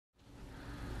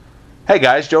Hey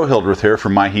guys, Joe Hildreth here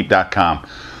from myheap.com.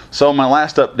 So in my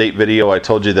last update video I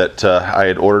told you that I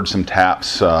had ordered some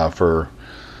taps for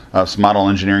some model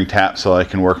engineering taps so I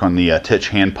can work on the Titch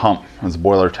hand pump as a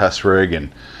boiler test rig,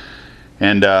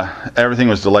 and everything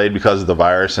was delayed because of the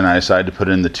virus, and I decided to put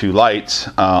in the two lights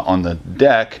on the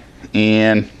deck,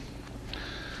 and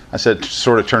I said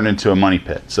sort of turned into a money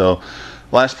pit. So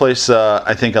last place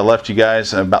I think I left you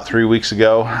guys about 3 weeks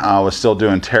ago, I was still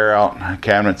doing tear out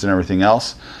cabinets and everything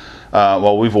else.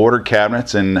 Well, we've ordered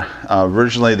cabinets, and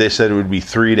originally they said it would be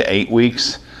 3 to 8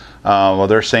 weeks. Well,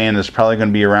 they're saying it's probably going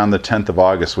to be around the 10th of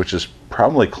August, which is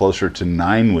probably closer to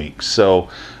 9 weeks. So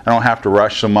I don't have to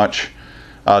rush so much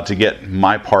to get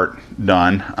my part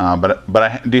done, but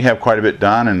I do have quite a bit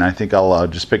done, and I think I'll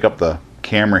just pick up the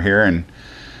camera here and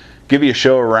give you a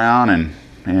show around,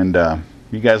 and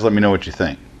you guys let me know what you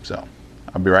think. So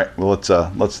I'll be right. Well,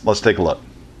 let's take a look.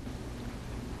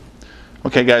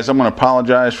 Okay guys, I'm going to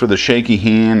apologize for the shaky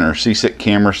hand or seasick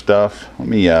camera stuff. Let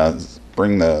me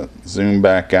bring the zoom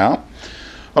back out.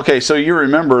 Okay, so you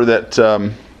remember that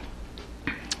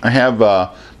I have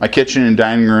my kitchen and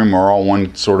dining room are all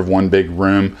one big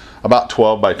room, about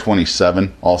 12 by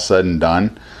 27, all said and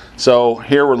done. So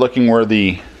here we're looking where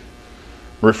the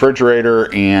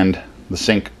refrigerator and the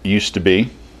sink used to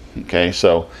be. Okay,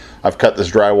 so I've cut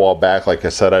this drywall back like I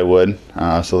said I would,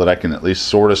 so that I can at least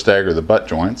sort of stagger the butt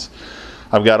joints.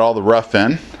 I've got all the rough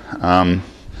in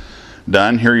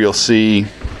done. Here you'll see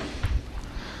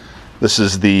this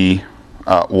is the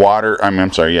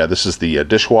this is the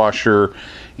dishwasher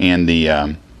and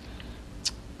the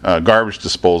garbage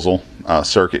disposal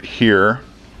circuit here.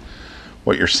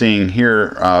 What you're seeing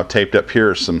here taped up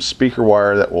here is some speaker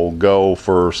wire that will go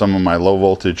for some of my low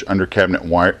voltage under cabinet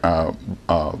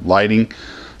lighting,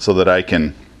 so that I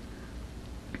can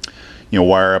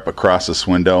wire up across this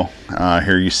window.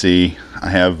 Here you see I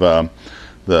have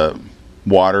the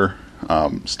water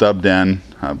stubbed in.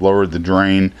 I've lowered the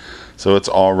drain, so it's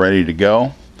all ready to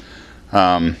go.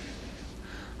 I've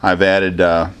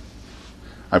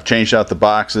changed out the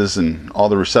boxes, and all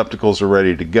the receptacles are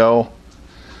ready to go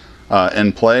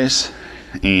in place.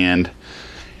 And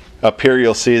up here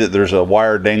you'll see that there's a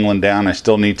wire dangling down. I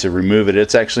still need to remove it.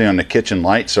 It's actually on the kitchen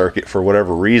light circuit for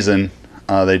whatever reason.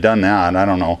 They done that, I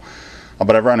don't know.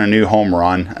 But I've run a new home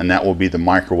run, and that will be the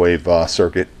microwave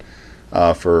circuit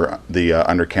for the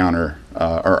under counter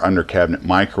or under cabinet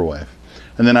microwave.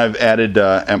 And then I've added,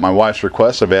 at my wife's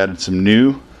request, I've added some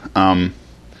new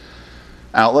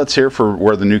outlets here for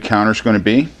where the new counter is going to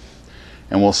be.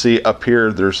 And we'll see up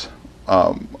here there's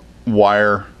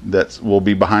wire that will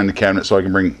be behind the cabinet, so I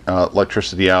can bring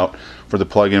electricity out for the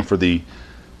plug-in for the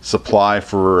supply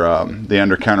for the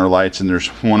under counter lights. And there's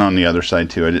one on the other side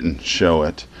too. I didn't show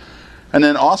it. And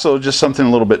then also just something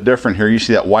a little bit different here. You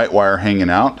see that white wire hanging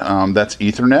out. That's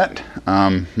Ethernet.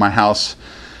 My house,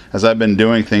 as I've been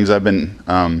doing things, I've been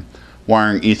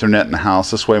wiring Ethernet in the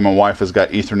house. This way my wife has got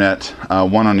Ethernet,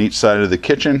 one on each side of the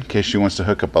kitchen in case she wants to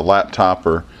hook up a laptop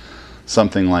or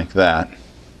something like that.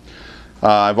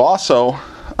 I've also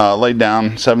laid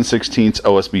down 7/16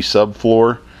 OSB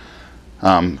subfloor.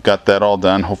 Got that all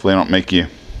done. Hopefully I don't make you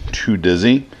too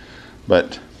dizzy,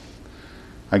 but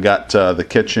I got the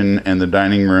kitchen and the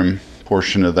dining room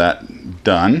portion of that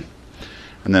done.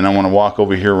 And then I want to walk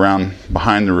over here around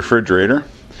behind the refrigerator.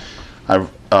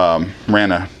 I've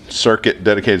ran a circuit,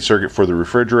 dedicated circuit for the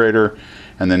refrigerator,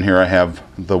 and then here I have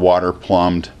the water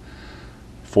plumbed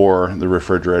for the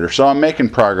refrigerator. So I'm making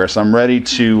progress. I'm ready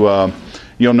to,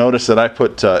 you'll notice that I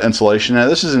put insulation. Now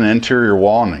this is an interior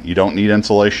wall, and you don't need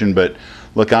insulation, but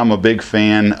look, I'm a big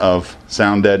fan of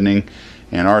sound deadening,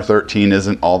 and R13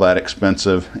 isn't all that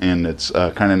expensive, and it's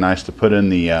kind of nice to put in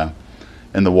the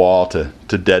wall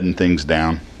to deaden things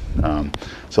down.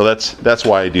 So that's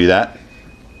why I do that.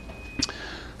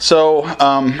 So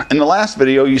in the last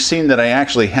video you seen that I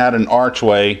actually had an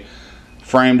archway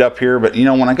framed up here, but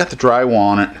when I got the drywall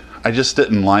on it, I just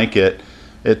didn't like it.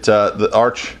 The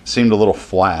arch seemed a little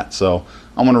flat, so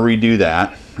I'm going to redo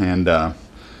that. And of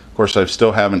course I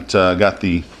still haven't got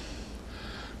the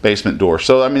basement door.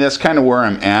 So I mean, that's kind of where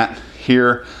I'm at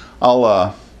here.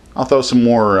 I'll throw some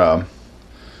more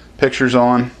pictures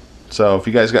on, so if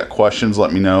you guys got questions,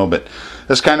 let me know. But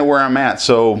that's kind of where I'm at.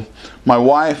 So my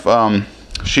wife,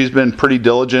 she's been pretty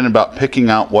diligent about picking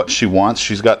out what she wants.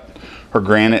 She's got her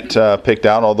granite picked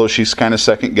out, although she's kind of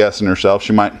second guessing herself.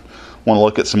 She might want to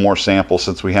look at some more samples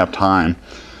since we have time.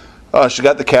 She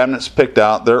got the cabinets picked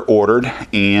out. They're ordered,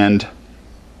 and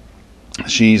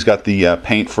she's got the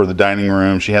paint for the dining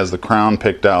room. She has the crown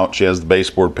picked out. She has the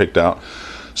baseboard picked out.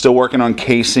 Still working on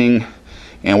casing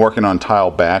and working on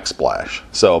tile backsplash.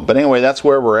 So, but anyway, that's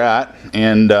where we're at.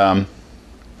 And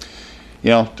you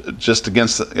know, just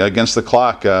against the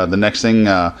clock. The next thing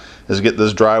is get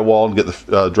this drywall, get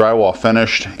the drywall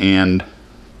finished, and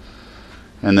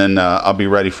then I'll be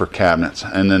ready for cabinets.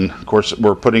 And then of course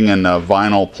we're putting in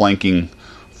vinyl planking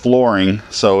flooring,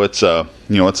 so it's a,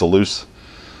 you know, it's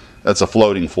a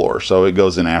floating floor, so it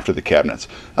goes in after the cabinets.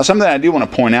 Now, something I do want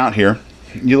to point out here,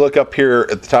 you look up here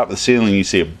at the top of the ceiling, you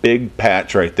see a big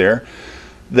patch right there.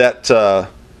 That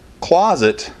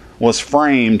closet was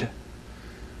framed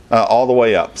all the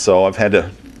way up, so I've had to,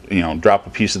 you know, drop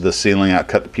a piece of the ceiling out,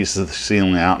 cut the pieces of the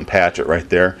ceiling out, and patch it right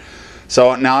there.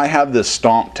 So now I have this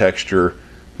stomp texture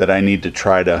that I need to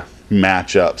try to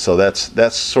match up. So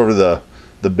that's sort of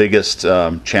the biggest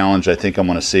challenge I think I'm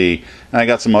going to see. And I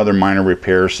got some other minor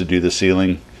repairs to do the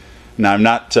ceiling. Now, I've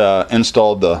not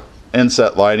installed the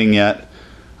inset lighting yet.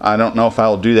 I don't know if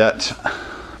I'll do that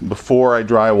before I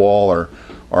drywall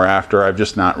or after. I've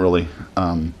just not really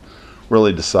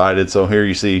really decided. So here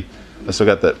you see I still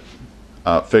got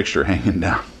that fixture hanging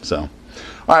down. So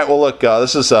all right, well look,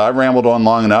 this is I rambled on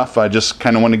long enough. I just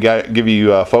kind of wanted to give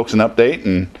you folks an update,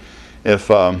 and if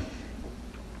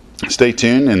stay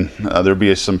tuned, and there'll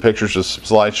be some pictures of some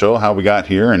slideshow how we got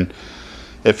here. And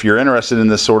if you're interested in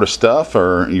this sort of stuff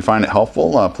or you find it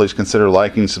helpful, please consider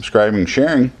liking, subscribing,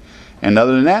 sharing. And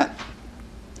other than that,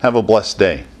 have a blessed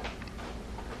day.